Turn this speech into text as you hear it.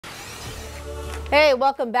Hey,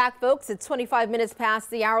 welcome back, folks. It's 25 minutes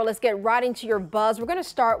past the hour. Let's get right into your buzz. We're going to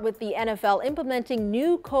start with the NFL implementing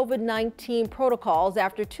new COVID-19 protocols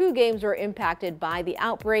after 2 games were impacted by the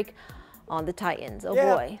outbreak on the Titans. Oh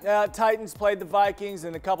boy. Titans played the Vikings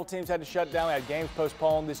and a couple teams had to shut down. They had games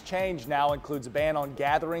postponed. This change now includes a ban on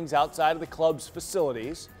gatherings outside of the club's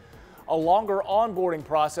facilities, a longer onboarding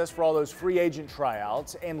process for all those free agent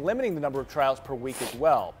tryouts, and limiting the number of tryouts per week as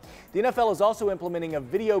well. The NFL is also implementing a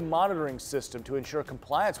video monitoring system to ensure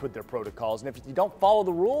compliance with their protocols. And if you don't follow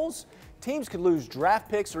the rules, teams could lose draft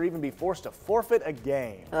picks or even be forced to forfeit a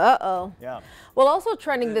game. Uh-oh. Yeah. Well, also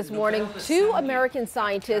trending this morning, 2 American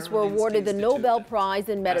scientists were awarded the Nobel Prize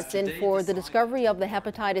in Medicine for the discovery of the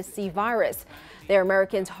hepatitis C virus. They're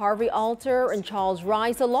Americans Harvey Alter and Charles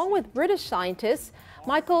Rice, along with British scientists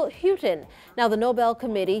Michael Houghton. Now, the Nobel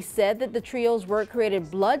Committee said that the trio's work created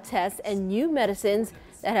blood tests and new medicines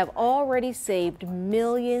that have already saved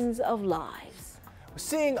millions of lives. We're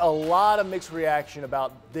seeing a lot of mixed reaction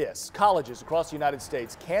about this. Colleges across the United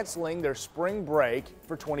States canceling their spring break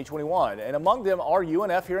for 2021. And among them are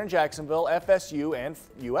UNF here in Jacksonville, FSU, and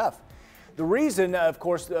UF. The reason, of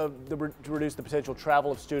course, to reduce the potential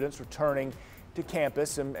travel of students returning to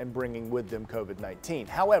campus and bringing with them COVID-19.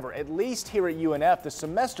 However, at least here at UNF, the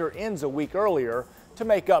semester ends a week earlier to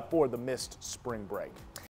make up for the missed spring break.